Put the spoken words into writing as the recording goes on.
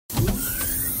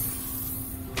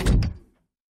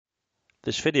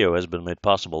This video has been made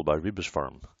possible by Rebus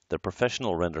Farm, the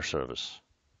professional render service.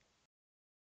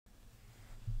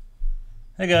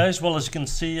 Hey guys, well as you can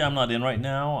see I'm not in right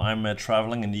now. I'm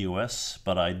traveling in the US,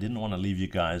 but I didn't want to leave you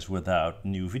guys without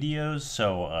new videos,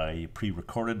 so I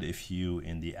pre-recorded a few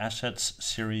in the Assets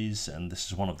series, and this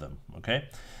is one of them, okay?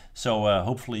 So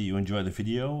hopefully you enjoy the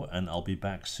video, and I'll be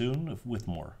back soon with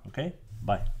more, okay?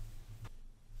 Bye.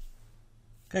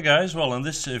 Okay guys, well in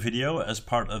this video, as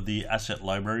part of the asset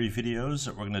library videos,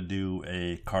 we're going to do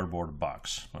a cardboard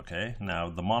box, okay? Now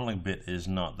the modeling bit is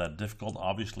not that difficult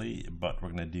obviously, but we're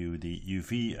going to do the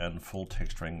UV and full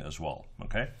texturing as well,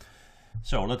 okay?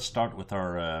 So let's start with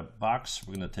our box.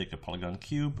 We're going to take a polygon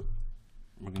cube,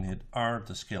 we're going to hit R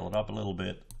to scale it up a little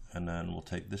bit, and then we'll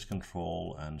take this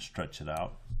control and stretch it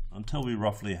out until we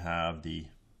roughly have the,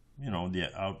 the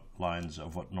outlines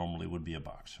of what normally would be a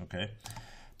box, okay?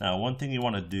 Now, one thing you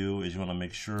want to do is you want to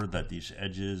make sure that these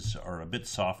edges are a bit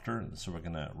softer. So we're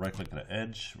going to right click the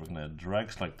edge, we're going to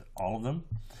drag select all of them,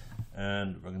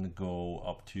 and we're going to go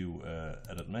up to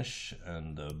edit mesh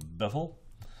and bevel,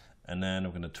 and then we're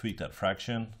going to tweak that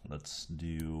fraction. Let's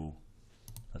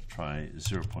try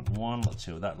 0.1. Let's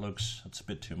see how that looks. That's a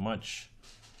bit too much.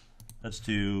 Let's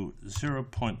do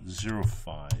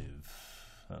 0.05.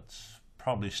 That's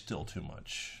probably still too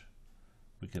much.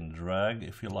 We can drag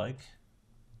if you like.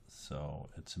 So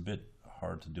it's a bit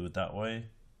hard to do it that way.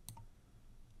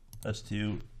 Let's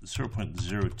do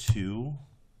 0.02.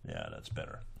 Yeah, that's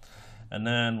better. And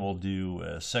then we'll do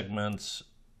segments.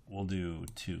 We'll do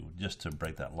 2 just to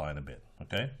break that line a bit.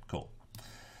 Okay, cool.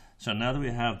 So now that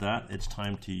we have that, it's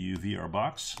time to UV our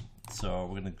box. So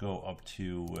we're going to go up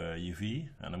to UV,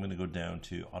 and I'm going to go down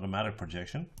to automatic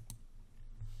projection,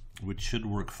 which should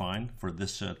work fine for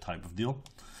this type of deal.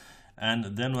 And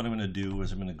then what I'm going to do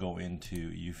is I'm going to go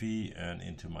into UV and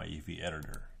into my UV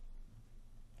editor,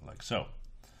 like so.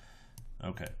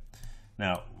 Okay,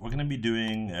 now we're going to be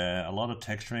doing a lot of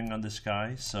texturing on this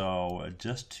guy, so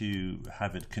just to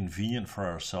have it convenient for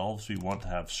ourselves, we want to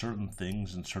have certain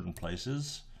things in certain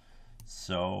places.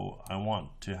 So I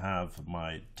want to have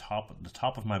the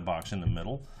top of my box in the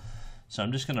middle. So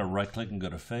I'm just going to right click and go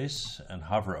to face and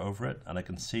hover over it, and I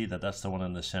can see that that's the one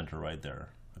in the center right there.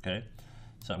 Okay.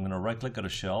 So I'm going to right click on a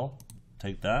shell,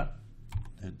 take that,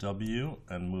 hit W,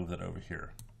 and move that over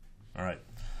here. All right,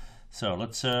 so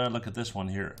let's look at this one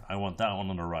here. I want that one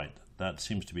on the right. That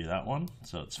seems to be that one,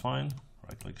 so it's fine.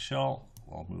 Right click shell,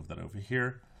 I'll move that over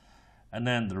here, and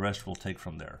then the rest we'll take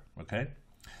from there, okay?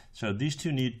 So these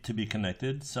two need to be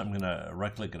connected, so I'm going to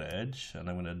right click at the edge, and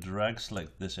I'm going to drag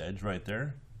select this edge right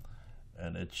there,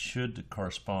 and it should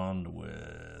correspond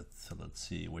with, so let's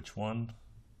see which one.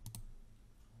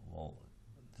 Well,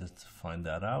 just to find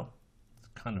that out, it's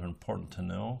kind of important to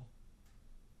know.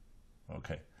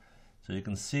 Okay, so you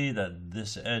can see that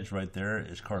this edge right there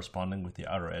is corresponding with the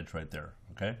outer edge right there.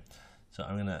 Okay, so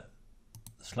I'm going to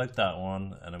select that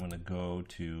one, and I'm going to go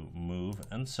to move,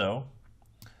 and so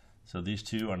these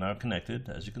two are now connected,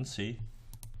 as you can see,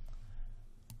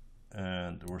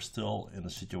 and we're still in a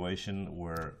situation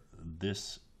where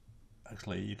this,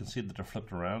 actually you can see that they're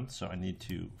flipped around, so I need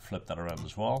to flip that around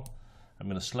as well. I'm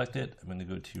going to select it, I'm going to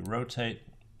go to rotate,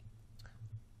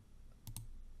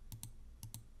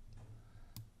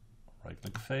 right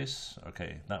click face,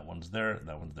 okay, that one's there,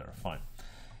 fine.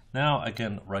 Now I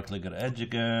can right click at edge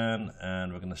again,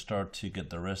 and we're going to start to get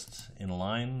the rest in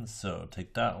line. So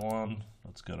take that one,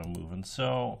 let's go to move, and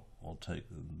so we'll take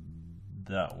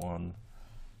that one,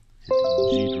 hit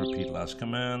G to repeat last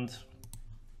command,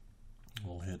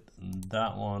 we'll hit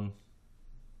that one.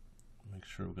 Make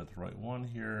sure we got the right one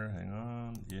here. Hang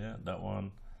on. Yeah, that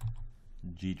one.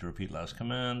 G to repeat last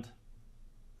command.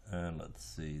 And let's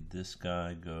see, this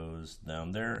guy goes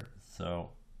down there.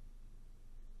 So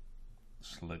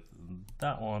select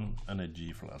that one and a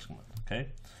G for last command. Okay.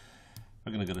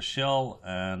 We're going to go to shell,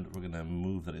 and we're going to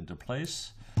move that into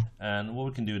place. And what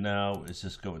we can do now is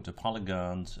just go into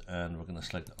polygons, and we're going to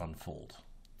select unfold.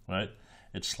 Right?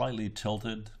 It's slightly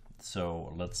tilted,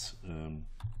 so let's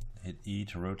hit E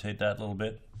to rotate that a little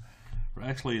bit. Or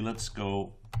actually, let's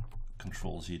go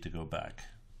Control Z to go back.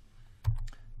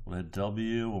 We'll hit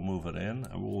W, we'll move it in,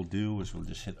 and what we'll do is we'll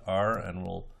just hit R and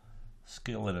we'll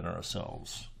scale it in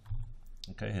ourselves.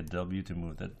 Okay, hit W to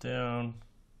move that down.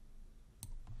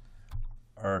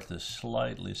 R to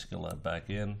slightly scale that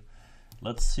back in.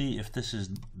 Let's see if this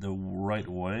is the right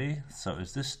way. So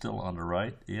is this still on the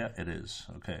right? Yeah, it is.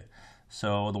 Okay.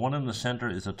 So the one in the center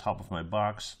is the top of my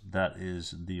box. That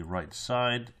is the right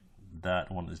side.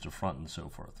 That one is the front, and so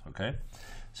forth. Okay.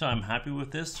 So I'm happy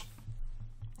with this.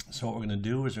 So what we're going to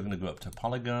do is we're going to go up to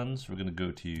polygons. We're going to go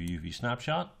to UV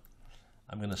snapshot.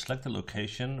 I'm going to select the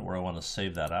location where I want to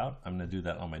save that out. I'm going to do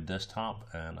that on my desktop,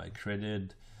 and I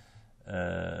created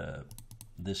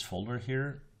this folder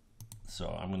here. So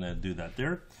I'm going to do that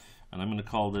there, and I'm going to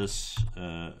call this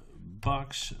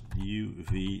box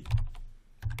UV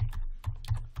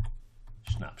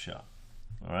snapshot.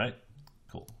 All right,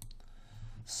 cool.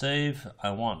 Save.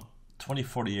 I want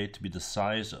 2048 to be the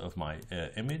size of my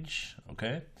image,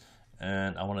 okay?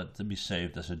 And I want it to be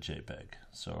saved as a JPEG.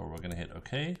 So we're going to hit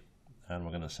OK, and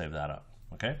we're going to save that up,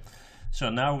 okay? So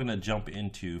now we're going to jump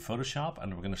into Photoshop,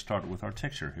 and we're going to start with our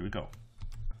texture. Here we go.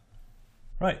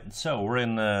 Right, so we're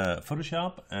in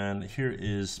Photoshop, and here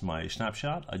is my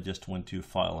snapshot. I just went to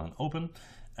File and Open,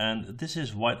 and this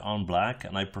is white on black,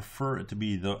 and I prefer it to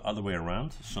be the other way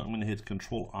around. So I'm going to hit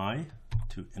Control-I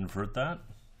to invert that.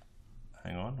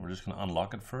 Hang on, we're just going to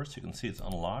unlock it first. You can see it's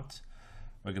unlocked.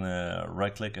 We're going to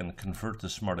right-click and convert to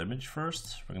Smart Image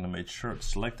first. We're going to make sure it's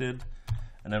selected,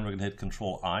 and then we're going to hit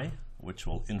Control-I, which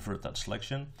will invert that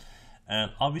selection.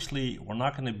 And obviously, we're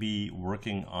not going to be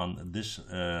working on this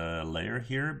layer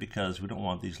here because we don't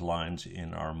want these lines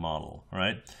in our model,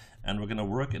 right? And we're going to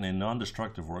work in a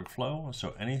non-destructive workflow.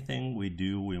 So anything we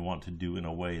do, we want to do in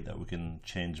a way that we can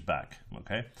change back,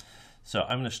 okay? So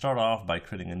I'm going to start off by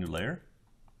creating a new layer,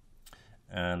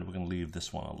 and we're going to leave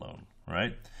this one alone,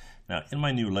 right? Now, in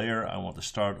my new layer, I want to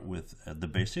start with the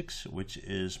basics, which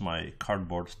is my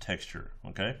cardboard texture,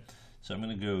 okay? So I'm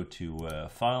going to go to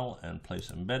File and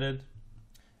Place Embedded.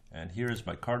 And here is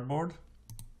my cardboard.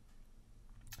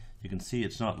 You can see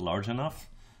it's not large enough.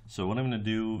 So what I'm going to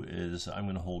do is I'm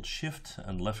going to hold Shift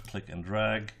and left click and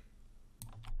drag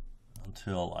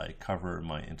until I cover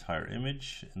my entire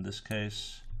image. In this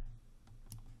case,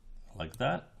 like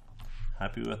that.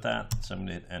 Happy with that. So I'm going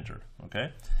to hit Enter.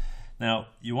 Okay. Now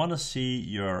you want to see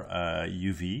your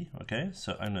UV. Okay.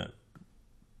 So I'm going to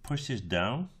push this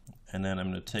down, and then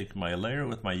I'm going to take my layer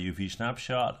with my UV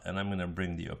snapshot, and I'm going to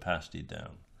bring the opacity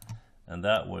down. And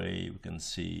that way we can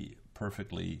see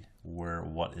perfectly where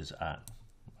what is at,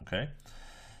 okay?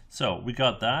 So we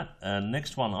got that, and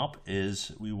next one up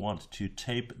is we want to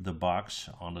tape the box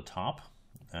on the top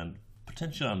and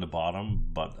potentially on the bottom,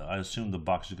 but I assume the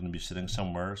box is going to be sitting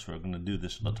somewhere, so we're going to do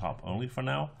this on the top only for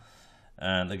now.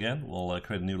 And again, we'll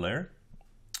create a new layer.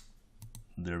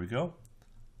 There we go.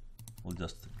 We'll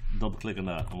just double click on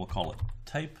that and we'll call it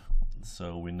tape,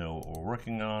 so we know what we're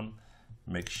working on.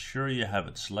 Make sure you have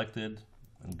it selected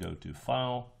and go to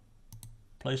File,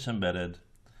 Place Embedded,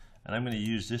 and I'm going to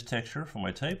use this texture for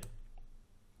my tape.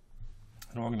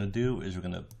 And what we're going to do is we're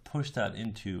going to push that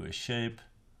into a shape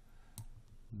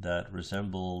that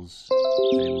resembles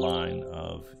a line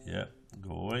of,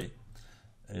 go away,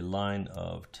 a line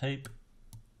of tape,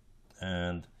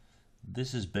 and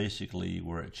this is basically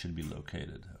where it should be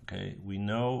located, okay? We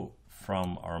know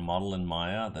from our model in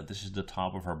Maya that this is the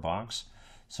top of our box.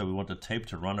 So we want the tape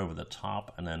to run over the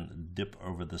top and then dip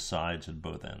over the sides at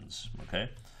both ends, okay?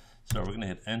 So we're going to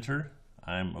hit Enter.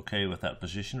 I'm okay with that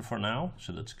position for now,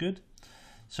 so that's good.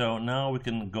 So now we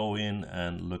can go in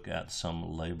and look at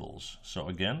some labels. So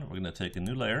again, we're going to take a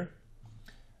new layer,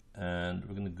 and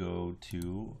we're going to go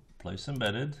to Place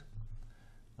Embedded.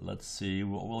 Let's see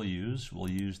what we'll use. We'll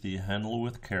use the Handle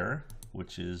with Care,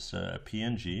 which is a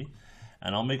PNG,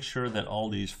 and I'll make sure that all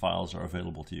these files are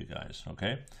available to you guys,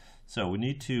 okay? So we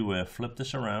need to flip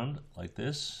this around like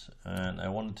this, and I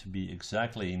want it to be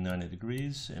exactly 90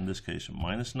 degrees, in this case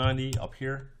minus 90 up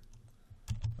here.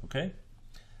 Okay,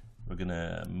 we're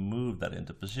gonna move that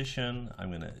into position.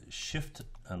 I'm gonna shift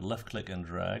and left click and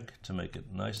drag to make it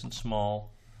nice and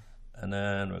small, and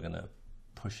then we're gonna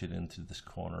push it into this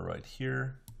corner right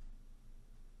here,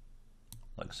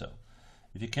 like so.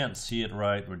 If you can't see it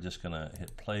right, we're just gonna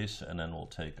hit place, and then we'll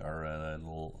take our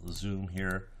little zoom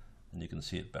here, and you can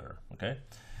see it better, okay?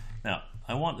 Now,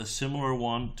 I want a similar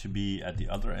one to be at the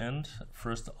other end.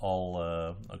 First,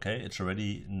 okay, it's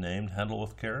already named Handle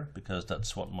with Care because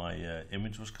that's what my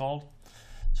image was called.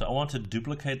 So I want to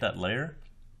duplicate that layer.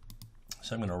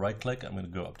 So I'm gonna right click, I'm gonna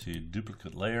go up to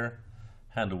Duplicate Layer,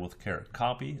 Handle with Care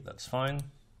Copy, that's fine.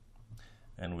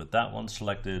 And with that one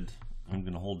selected, I'm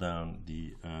gonna hold down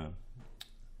the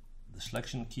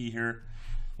selection key here.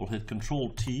 We'll hit Control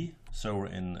T, so we're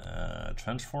in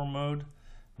transform mode.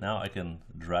 Now I can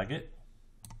drag it.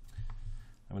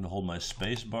 I'm going to hold my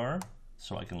space bar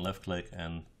so I can left click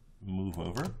and move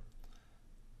over.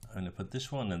 I'm going to put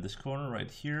this one in this corner right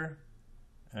here,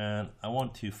 and I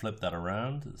want to flip that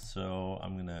around, so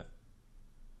I'm going to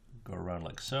go around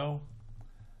like so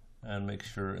and make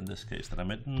sure in this case that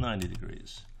I'm at 90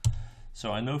 degrees.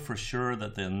 So I know for sure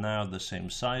that they're now the same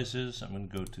sizes. I'm going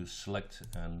to go to select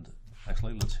and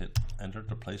actually let's hit Enter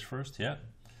to place first. Yeah,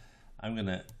 I'm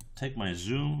gonna take my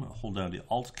zoom, hold down the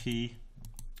Alt key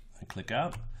and click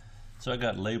out. So I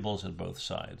got labels at both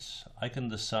sides. I can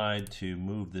decide to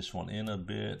move this one in a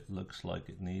bit. Looks like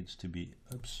it needs to be,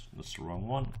 oops, that's the wrong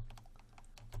one.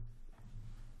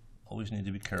 Always need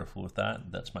to be careful with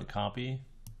that. That's my copy.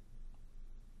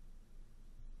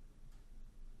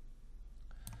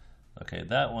 Okay,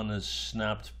 that one is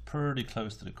snapped pretty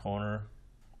close to the corner.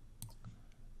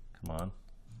 Come on.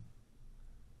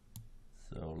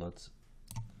 So let's,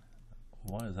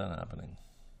 why is that happening?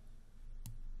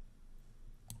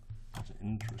 That's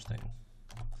interesting.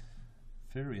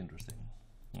 Very interesting.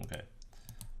 Okay,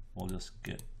 we'll just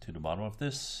get to the bottom of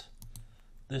this.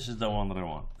 This is the one that I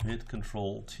want. Hit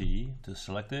Control T to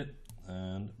select it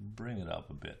and bring it up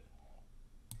a bit.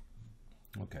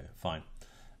 Okay, fine.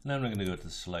 And then we're going to go to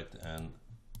select and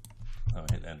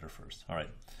hit enter first. All right.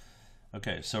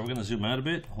 Okay, so we're going to zoom out a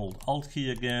bit. Hold Alt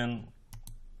key again.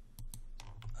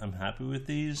 I'm happy with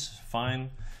these.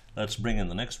 Fine. Let's bring in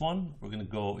the next one. We're going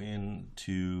to go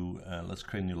into, let's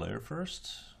create a new layer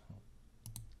first.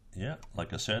 Yeah,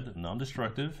 like I said,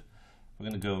 non-destructive. We're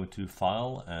going to go to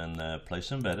File and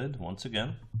Place Embedded once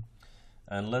again.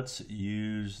 And let's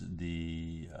use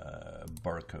the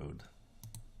barcode.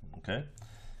 Okay.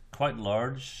 Quite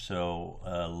large, so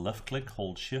left click,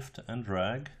 hold shift and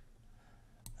drag,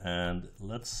 and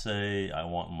let's say I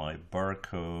want my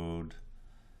barcode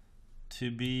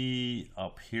to be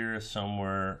up here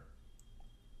somewhere,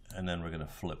 and then we're gonna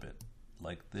flip it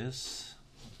like this.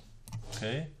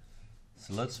 Okay,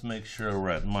 so let's make sure we're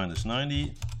at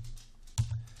 -90.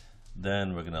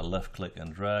 Then we're gonna left click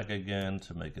and drag again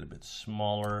to make it a bit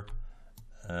smaller,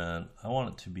 and I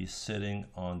want it to be sitting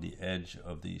on the edge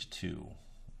of these two.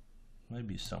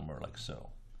 Maybe somewhere like so.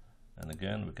 And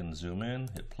again, we can zoom in,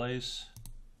 hit place.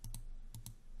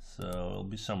 So it'll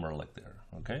be somewhere like there.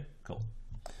 Okay, cool.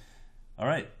 All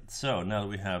right, so now that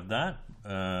we have that,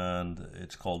 and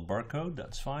it's called barcode,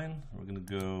 that's fine. We're gonna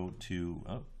go to,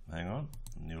 oh, hang on,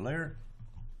 new layer.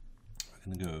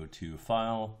 We're gonna go to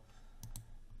File,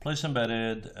 Place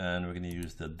Embedded, and we're gonna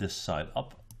use the This Side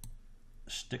Up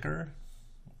sticker.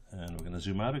 And we're gonna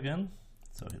zoom out again.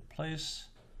 So hit place.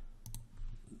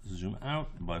 Zoom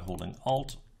out by holding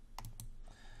Alt.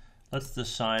 Let's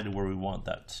decide where we want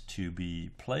that to be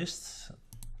placed.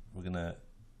 We're gonna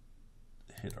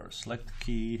hit our select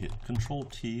key, hit Control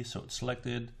T so it's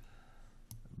selected,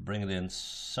 bring it in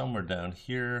somewhere down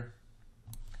here,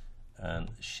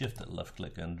 and shift it, left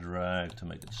click and drag to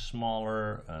make it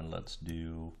smaller, and let's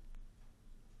do,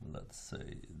 let's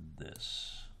say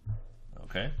this.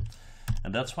 Okay.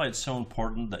 And that's why it's so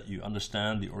important that you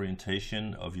understand the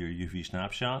orientation of your UV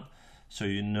snapshot. So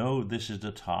you know this is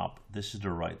the top, this is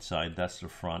the right side, that's the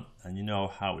front, and you know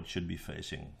how it should be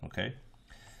facing, okay?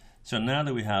 So now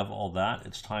that we have all that,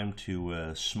 it's time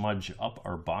to smudge up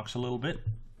our box a little bit.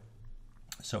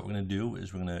 So what we're gonna do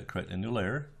is we're gonna create a new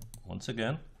layer. Once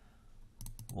again,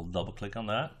 we'll double click on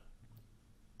that.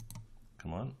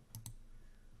 Come on.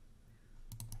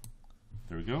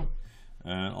 There we go.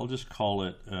 And I'll just call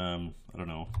it, I don't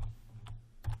know,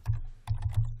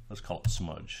 let's call it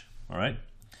smudge. All right,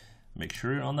 make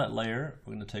sure you're on that layer.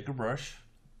 We're going to take a brush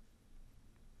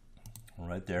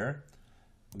right there.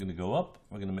 We're going to go up.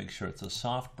 We're going to make sure it's a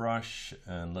soft brush,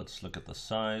 and let's look at the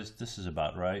size. This is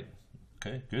about right.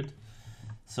 Okay, good.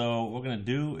 So what we're going to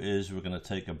do is we're going to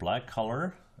take a black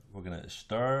color. We're going to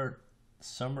start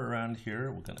somewhere around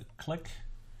here. We're going to click.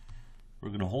 We're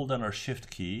going to hold down our shift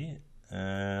key,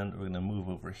 and we're going to move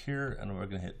over here, and we're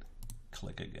going to hit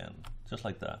click again, just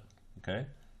like that. Okay,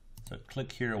 so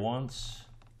click here once,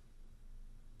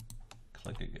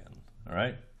 click again. All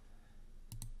right,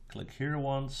 click here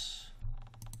once,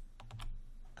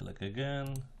 click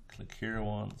again, click here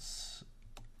once,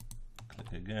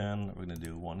 click again. We're going to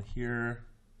do one here,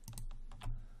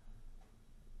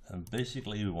 and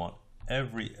basically we want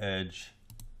every edge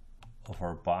of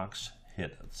our box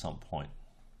hit at some point.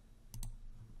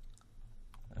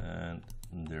 And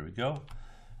there we go.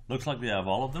 Looks like we have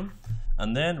all of them.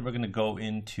 And then we're going to go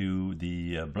into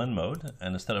the blend mode,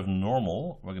 and instead of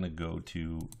normal, we're going to go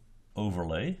to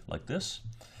overlay like this.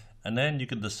 And then you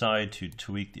can decide to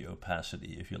tweak the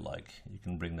opacity if you like. You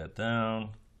can bring that down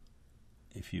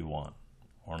if you want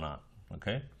or not.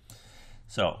 Okay.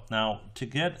 So now, to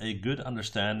get a good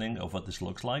understanding of what this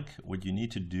looks like, what you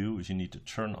need to do is you need to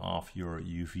turn off your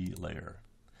UV layer.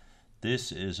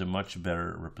 This is a much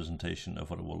better representation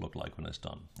of what it will look like when it's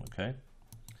done, okay?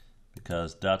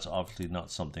 Because that's obviously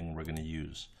not something we're going to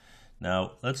use.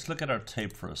 Now, let's look at our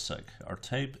tape for a sec. Our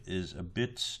tape is a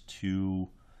bit too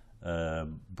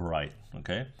bright,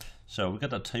 okay? So we got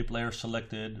the tape layer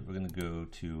selected. We're going to go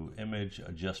to Image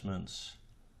Adjustments,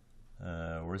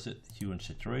 where is it? Hue and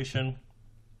saturation.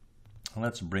 And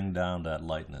let's bring down that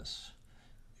lightness.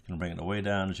 You can bring it way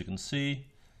down, as you can see,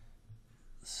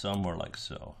 somewhere like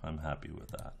so. I'm happy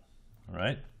with that. All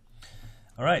right.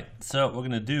 All right. So what we're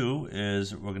going to do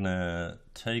is we're going to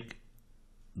take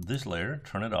this layer,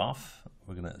 turn it off.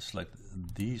 We're going to select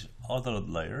these other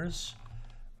layers.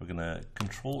 We're going to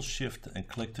Control Shift and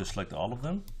click to select all of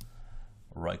them.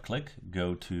 Right click,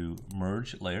 go to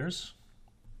Merge Layers.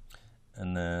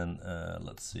 And then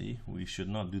let's see, we should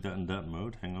not do that in that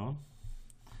mode. Hang on.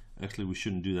 Actually, we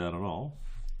shouldn't do that at all.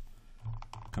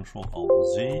 Control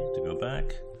Alt Z to go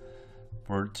back.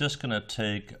 We're just going to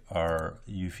take our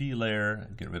UV layer,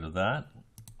 get rid of that.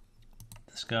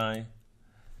 This guy.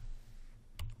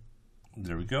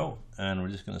 There we go. And we're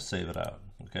just going to save it out.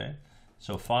 Okay.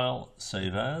 So File,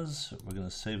 Save As. We're going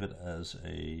to save it as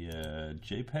a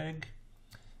JPEG.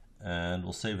 And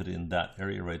we'll save it in that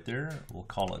area right there. We'll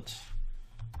call it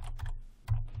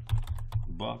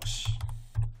Box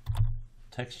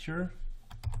Texture.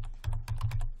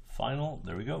 Final.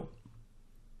 There we go.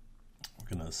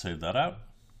 We're going to save that out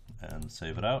and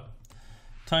save it out.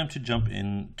 Time to jump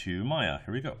into Maya.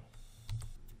 Here we go.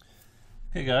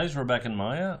 Hey guys, we're back in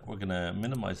Maya. We're going to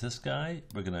minimize this guy.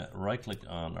 We're going to right click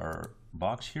on our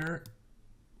box here.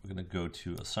 We're going to go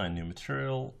to Assign New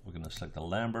Material. We're going to select the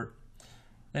Lambert.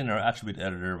 In our attribute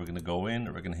editor, we're going to go in,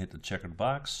 we're going to hit the checkered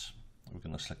box. We're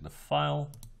going to select the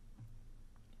file,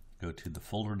 go to the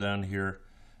folder down here,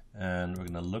 and we're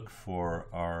going to look for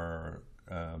our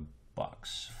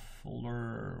box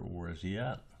folder. Where is he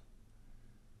at?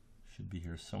 Should be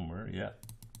here somewhere. Yeah,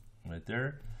 right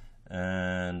there.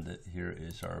 And here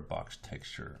is our box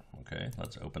texture. Okay,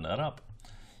 let's open that up.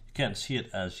 You can't see it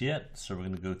as yet, so we're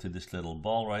going to go to this little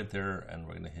ball right there, and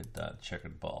we're going to hit that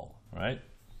checkered ball, right?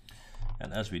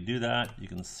 And as we do that, you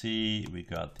can see we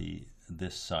got the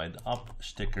this side up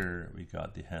sticker, we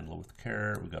got the handle with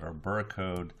care, we got our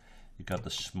barcode, you got the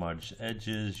smudged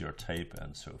edges, your tape,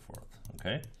 and so forth.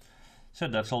 Okay, so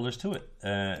that's all there's to it.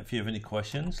 If you have any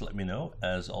questions, let me know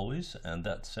as always. And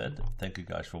that said, thank you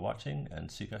guys for watching, and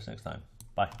see you guys next time.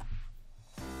 Bye.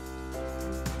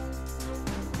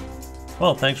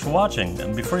 Well, thanks for watching,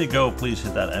 and before you go, please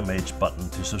hit that MH button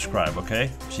to subscribe.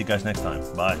 Okay, see you guys next time.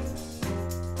 Bye.